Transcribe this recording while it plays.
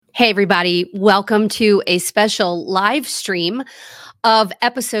Hey, everybody. Welcome to a special live stream of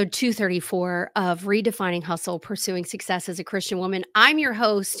episode 234 of Redefining Hustle, Pursuing Success as a Christian Woman. I'm your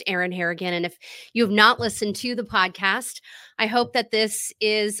host, Erin Harrigan. And if you have not listened to the podcast, I hope that this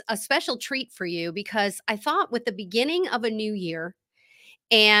is a special treat for you because I thought with the beginning of a new year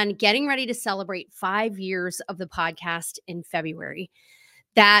and getting ready to celebrate 5 years of the podcast in February,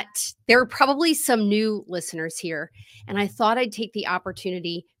 that there are probably some new listeners here. And I thought I'd take the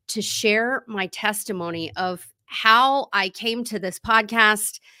opportunity to share my testimony of how I came to this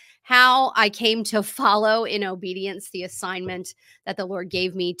podcast, how I came to follow in obedience the assignment that the Lord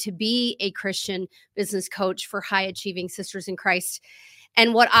gave me to be a Christian business coach for high achieving sisters in Christ,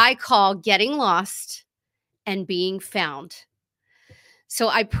 and what I call getting lost and being found. So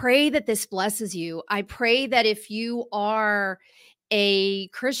I pray that this blesses you. I pray that if you are a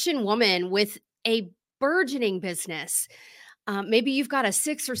Christian woman with a burgeoning business, maybe you've got a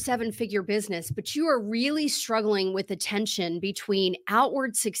 6 or 7 figure business, but you are really struggling with the tension between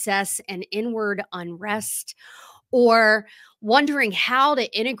outward success and inward unrest, or wondering how to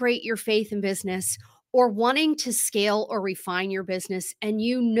integrate your faith in business, or wanting to scale or refine your business. And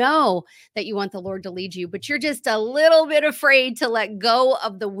you know that you want the Lord to lead you, but you're just a little bit afraid to let go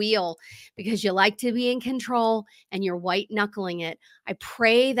of the wheel because you like to be in control and you're white knuckling it. I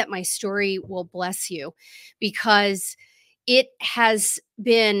pray that my story will bless you because it has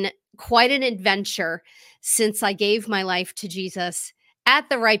been quite an adventure since I gave my life to Jesus at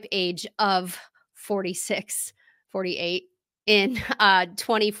the ripe age of 46, 48 in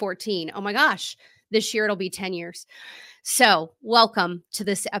 2014. Oh my gosh, this year it'll be 10 years. So, welcome to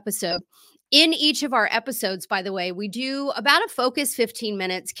this episode. In each of our episodes, by the way, we do about a focus 15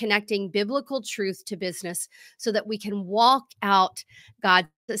 minutes connecting biblical truth to business so that we can walk out God's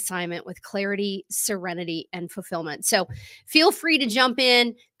assignment with clarity, serenity, and fulfillment. So feel free to jump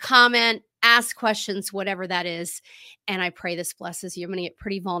in, comment, ask questions, whatever that is. And I pray this blesses you. I'm going to get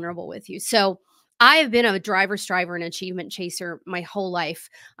pretty vulnerable with you. So I have been a driver, striver, and achievement chaser my whole life.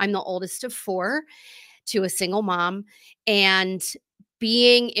 I'm the oldest of four to a single mom, and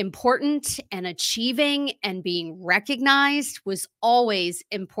being important and achieving and being recognized was always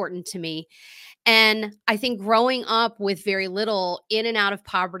important to me. And I think growing up with very little, in and out of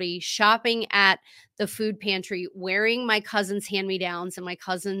poverty, shopping at the food pantry, wearing my cousins' hand-me-downs and my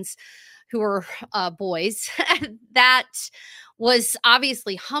cousins who were boys, that was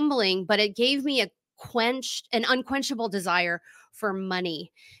obviously humbling, but it gave me an unquenchable desire for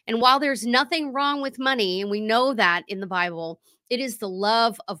money. And while there's nothing wrong with money, and we know that in the Bible, it is the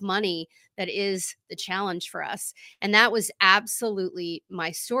love of money that is the challenge for us. And that was absolutely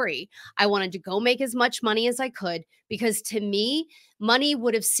my story. I wanted to go make as much money as I could because to me, money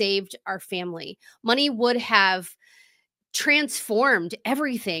would have saved our family. Money would have transformed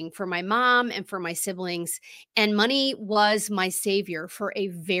everything for my mom and for my siblings. And money was my savior for a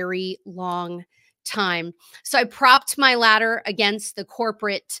very long time. So I propped my ladder against the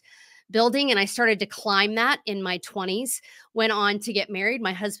corporate building and I started to climb that in my 20s. Went on to get married.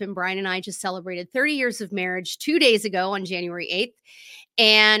 My husband Brian and I just celebrated 30 years of marriage 2 days ago on January 8th.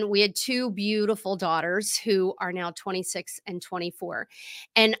 And we had two beautiful daughters who are now 26 and 24.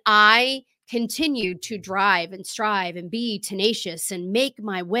 And I continued to drive and strive and be tenacious and make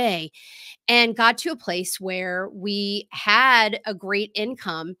my way, and got to a place where we had a great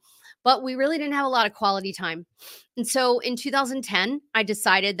income, but we really didn't have a lot of quality time. And so in 2010, I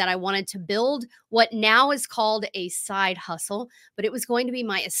decided that I wanted to build what now is called a side hustle, but it was going to be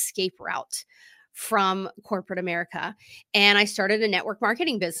my escape route from corporate America. And I started a network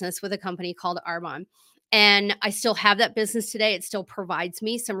marketing business with a company called Arbonne. And I still have that business today. It still provides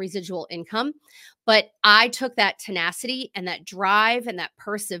me some residual income. But I took that tenacity and that drive and that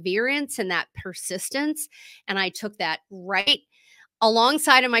perseverance and that persistence, and I took that right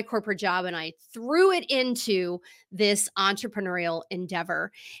alongside of my corporate job and I threw it into this entrepreneurial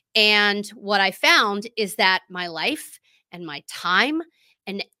endeavor. And what I found is that my life and my time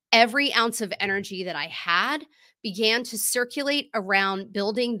and every ounce of energy that I had began to circulate around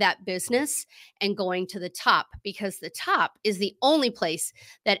building that business and going to the top, because the top is the only place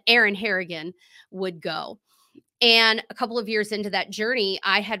that Erin Harrigan would go. And a couple of years into that journey,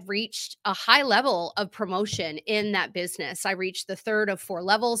 I had reached a high level of promotion in that business. I reached the third of 4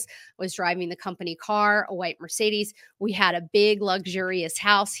 levels, was driving the company car, a white Mercedes. We had a big, luxurious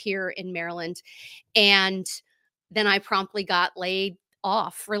house here in Maryland. And then I promptly got laid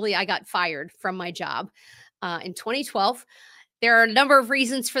off. Really, I got fired from my job in 2012. There are a number of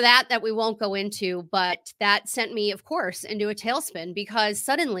reasons for that we won't go into, but that sent me, of course, into a tailspin because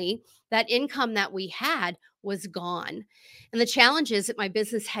suddenly that income that we had was gone. And the challenge is that my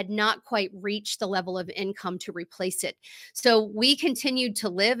business had not quite reached the level of income to replace it. So we continued to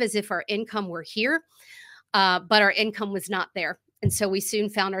live as if our income were here, but our income was not there. And so we soon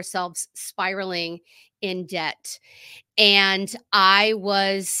found ourselves spiraling in debt. And I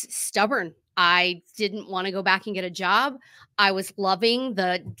was stubborn. I didn't want to go back and get a job. I was loving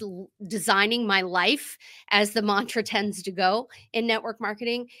designing my life, as the mantra tends to go in network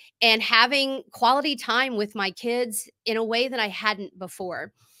marketing, and having quality time with my kids in a way that I hadn't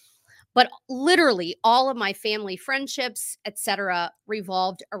before. But literally all of my family friendships, etc.,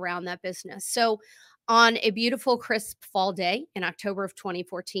 revolved around that business. So on a beautiful crisp fall day in October of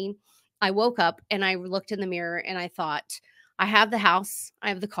 2014, I woke up and I looked in the mirror and I thought, I have the house, I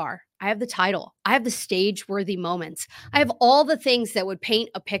have the car, I have the title, I have the stage worthy moments, I have all the things that would paint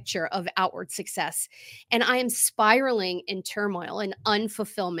a picture of outward success. And I am spiraling in turmoil and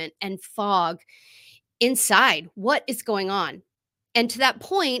unfulfillment and fog inside. What is going on? And to that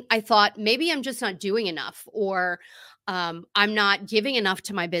point, I thought maybe I'm just not doing enough, or I'm not giving enough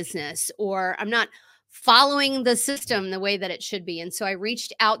to my business, or I'm not following the system the way that it should be. And so I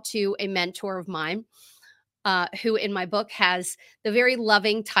reached out to a mentor of mine, who in my book has the very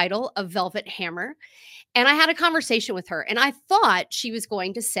loving title of Velvet Hammer. And I had a conversation with her, and I thought she was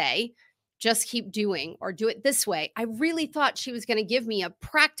going to say, just keep doing or do it this way. I really thought she was going to give me a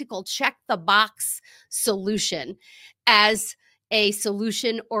practical check the box solution as a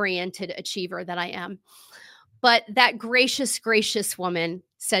solution oriented achiever that I am. But that gracious, gracious woman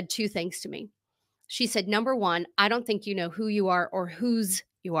said two things to me. She said, number one, I don't think you know who you are or whose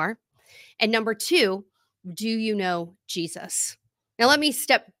you are. And number two, do you know Jesus? Now, let me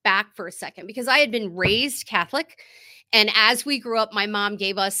step back for a second, because I had been raised Catholic. And as we grew up, my mom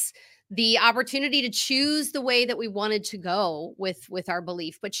gave us the opportunity to choose the way that we wanted to go with our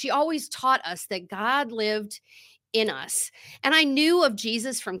belief. But she always taught us that God lived in us. And I knew of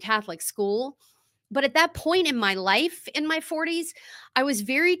Jesus from Catholic school. But at that point in my life, in my 40s, I was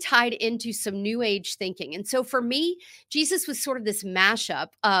very tied into some new age thinking. And so for me, Jesus was sort of this mashup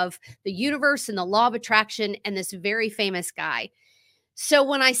of the universe and the law of attraction and this very famous guy. So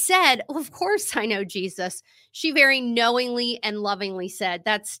when I said, "Oh, of course I know Jesus," she very knowingly and lovingly said,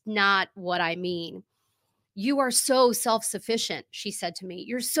 "That's not what I mean. You are so self sufficient," she said to me.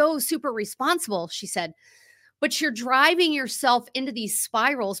 "You're so super responsible," she said. "But you're driving yourself into these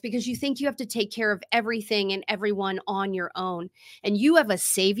spirals because you think you have to take care of everything and everyone on your own. And you have a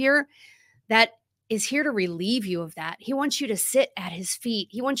savior that is here to relieve you of that. He wants you to sit at his feet.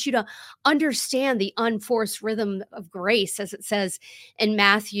 He wants you to understand the unforced rhythm of grace," as it says in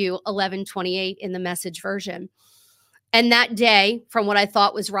Matthew 11:28 in the Message version. And that day, from what I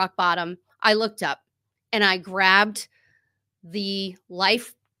thought was rock bottom, I looked up and I grabbed the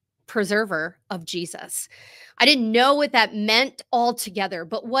life preserver of Jesus. I didn't know what that meant altogether,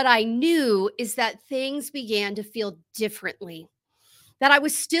 but what I knew is that things began to feel differently. That I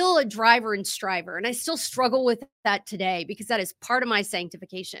was still a driver and striver, and I still struggle with that today because that is part of my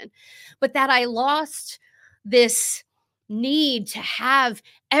sanctification. But that I lost this need to have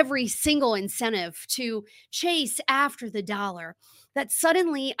every single incentive to chase after the dollar. That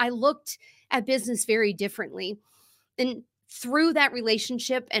suddenly I looked at business very differently. And through that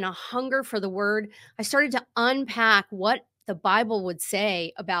relationship and a hunger for the word, I started to unpack what the Bible would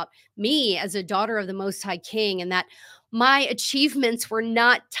say about me as a daughter of the Most High King, and that my achievements were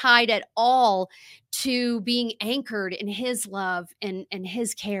not tied at all to being anchored in his love and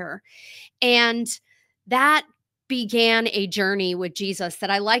his care. And that began a journey with Jesus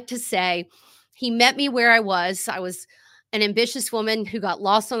that I like to say, he met me where I was. I was an ambitious woman who got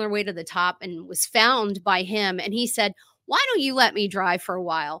lost on her way to the top and was found by him. And he said, "Why don't you let me drive for a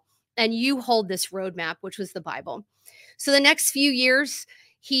while and you hold this roadmap," which was the Bible. So the next few years,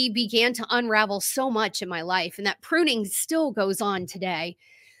 he began to unravel so much in my life, and that pruning still goes on today.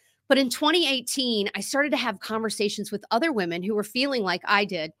 But in 2018, I started to have conversations with other women who were feeling like I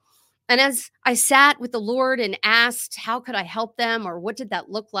did. And as I sat with the Lord and asked, how could I help them, or what did that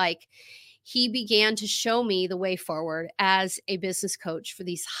look like? He began to show me the way forward as a business coach for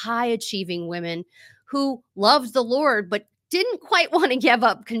these high achieving women who loved the Lord, but didn't quite want to give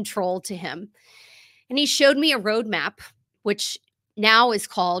up control to him. And he showed me a roadmap, which now is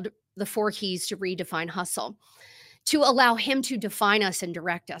called the 4 Keys to Redefine Hustle, to allow him to define us and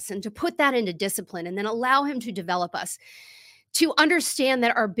direct us, and to put that into discipline, and then allow him to develop us, to understand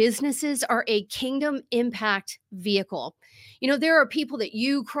that our businesses are a kingdom impact vehicle. You know, there are people that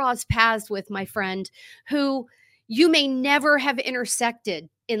you cross paths with, my friend, who you may never have intersected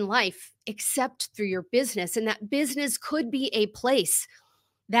in life except through your business. And that business could be a place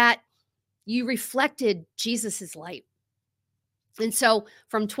that You reflected Jesus's light. And so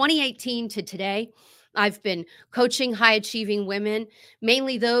from 2018 to today, I've been coaching high achieving women,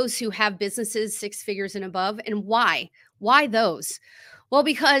 mainly those who have businesses 6 figures and above. And why? Why those? Well,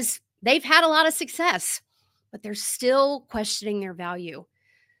 because they've had a lot of success, but they're still questioning their value.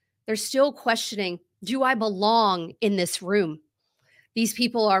 They're still questioning, do I belong in this room? These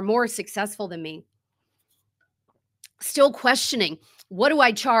people are more successful than me. Still questioning, what do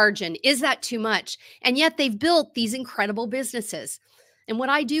I charge? And is that too much? And yet they've built these incredible businesses. And what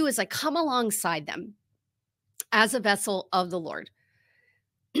I do is I come alongside them as a vessel of the Lord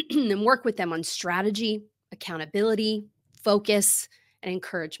and work with them on strategy, accountability, focus, and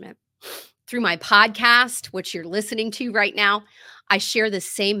encouragement. Through my podcast, which you're listening to right now, I share the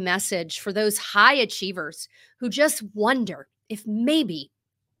same message for those high achievers who just wonder if maybe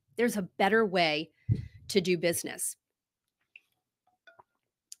there's a better way to do business.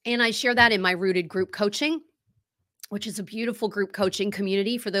 And I share that in my Rooted group coaching, which is a beautiful group coaching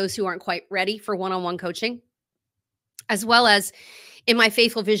community for those who aren't quite ready for one-on-one coaching, as well as in my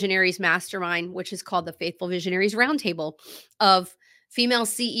Faithful Visionaries Mastermind, which is called the Faithful Visionaries Roundtable, of female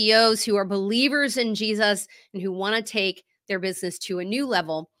CEOs who are believers in Jesus and who want to take their business to a new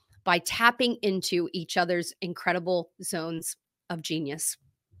level by tapping into each other's incredible zones of genius.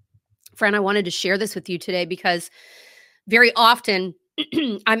 Friend, I wanted to share this with you today because very often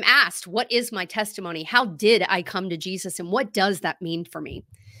I'm asked, what is my testimony? How did I come to Jesus? And what does that mean for me?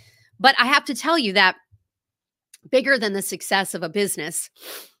 But I have to tell you that bigger than the success of a business,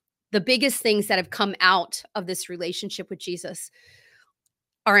 the biggest things that have come out of this relationship with Jesus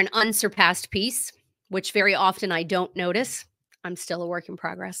are an unsurpassed peace, which very often I don't notice. I'm still a work in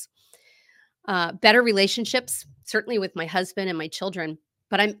progress. Better relationships, certainly with my husband and my children,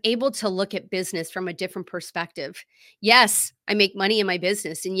 but I'm able to look at business from a different perspective. Yes, I make money in my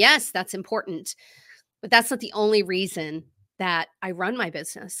business, and yes, that's important, but that's not the only reason that I run my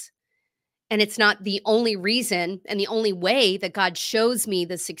business. And it's not the only reason and the only way that God shows me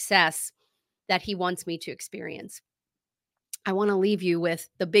the success that he wants me to experience. I want to leave you with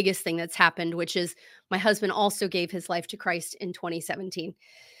the biggest thing that's happened, which is my husband also gave his life to Christ in 2017.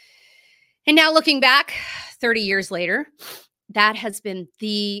 And now looking back 30 years later, that has been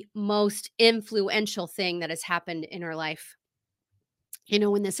the most influential thing that has happened in our life. You know,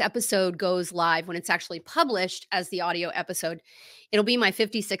 when this episode goes live, when it's actually published as the audio episode, it'll be my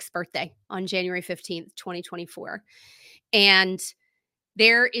 56th birthday on January 15th, 2024. And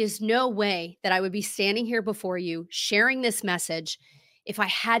there is no way that I would be standing here before you sharing this message if I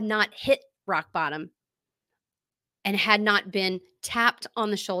had not hit rock bottom and had not been tapped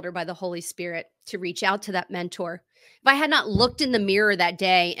on the shoulder by the Holy Spirit to reach out to that mentor. If I had not looked in the mirror that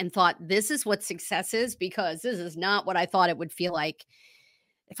day and thought, this is what success is, because this is not what I thought it would feel like.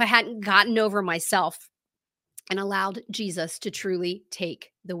 If I hadn't gotten over myself and allowed Jesus to truly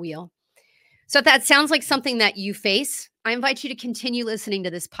take the wheel. So if that sounds like something that you face, I invite you to continue listening to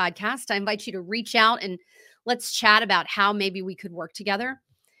this podcast. I invite you to reach out and let's chat about how maybe we could work together.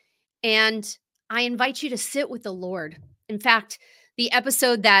 And I invite you to sit with the Lord. In fact, the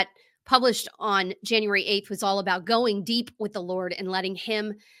episode that published on January 8th was all about going deep with the Lord and letting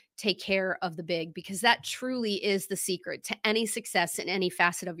him take care of the big, because that truly is the secret to any success in any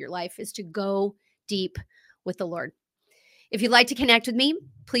facet of your life, is to go deep with the Lord. If you'd like to connect with me,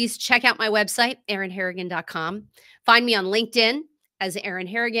 please check out my website, erinharrigan.com. Find me on LinkedIn as Erin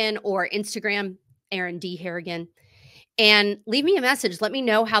Harrigan or Instagram, Erin D. Harrigan. And leave me a message. Let me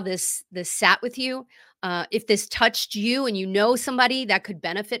know how this sat with you. If this touched you and you know somebody that could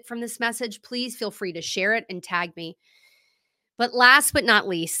benefit from this message, please feel free to share it and tag me. But last but not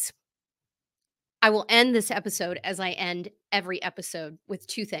least, I will end this episode as I end every episode with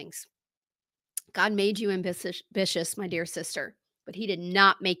two things. God made you ambitious, my dear sister, but he did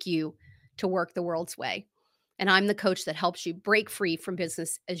not make you to work the world's way. And I'm the coach that helps you break free from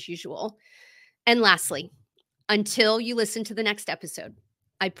business as usual. And lastly, until you listen to the next episode,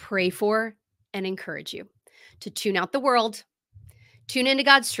 I pray for and encourage you to tune out the world, tune into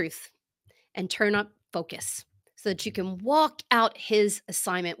God's truth, and turn up focus so that you can walk out his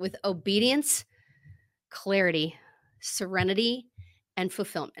assignment with obedience, clarity, serenity, and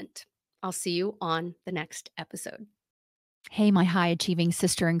fulfillment. I'll see you on the next episode. Hey, my high achieving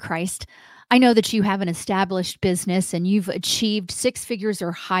sister in Christ. I know that you have an established business and you've achieved six figures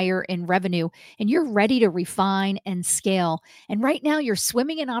or higher in revenue, and you're ready to refine and scale. And right now, you're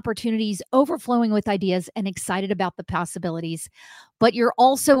swimming in opportunities, overflowing with ideas, and excited about the possibilities. But you're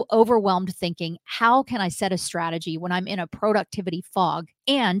also overwhelmed thinking, how can I set a strategy when I'm in a productivity fog?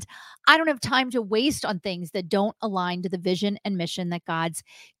 And I don't have time to waste on things that don't align to the vision and mission that God's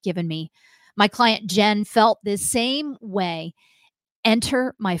given me. My client Jen felt the same way.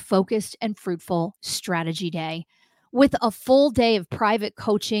 Enter my focused and fruitful strategy day. With a full day of private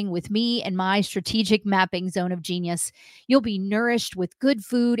coaching with me and my strategic mapping zone of genius, you'll be nourished with good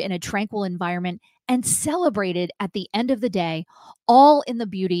food in a tranquil environment and celebrated at the end of the day, all in the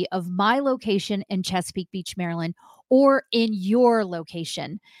beauty of my location in Chesapeake Beach, Maryland, or in your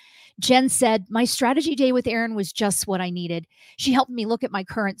location. Jen said, my strategy day with Erin was just what I needed. She helped me look at my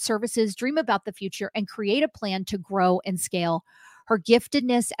current services, dream about the future, and create a plan to grow and scale. Her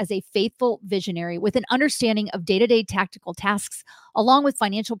giftedness as a faithful visionary with an understanding of day-to-day tactical tasks, along with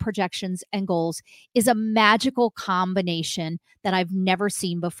financial projections and goals, is a magical combination that I've never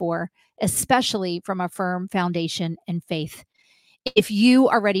seen before, especially from a firm foundation and faith. If you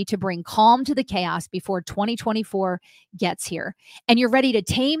are ready to bring calm to the chaos before 2024 gets here, and you're ready to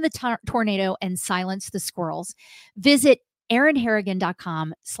tame the tornado and silence the squirrels, visit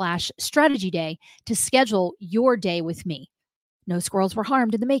erinharrigan.com/strategy day to schedule your day with me. No squirrels were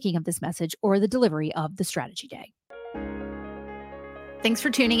harmed in the making of this message or the delivery of the strategy day. Thanks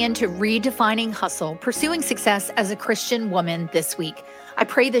for tuning in to Redefining Hustle, Pursuing Success as a Christian Woman this week. I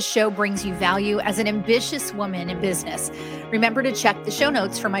pray this show brings you value as an ambitious woman in business. Remember to check the show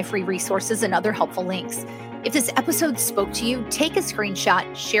notes for my free resources and other helpful links. If this episode spoke to you, take a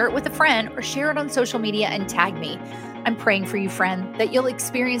screenshot, share it with a friend, or share it on social media and tag me. I'm praying for you, friend, that you'll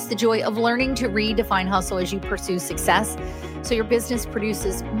experience the joy of learning to redefine hustle as you pursue success, so your business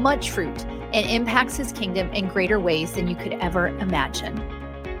produces much fruit and impacts His kingdom in greater ways than you could ever imagine.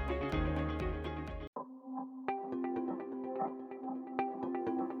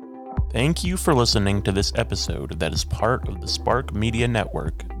 Thank you for listening to this episode that is part of the Spark Media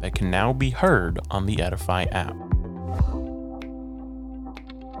Network that can now be heard on the Edify app.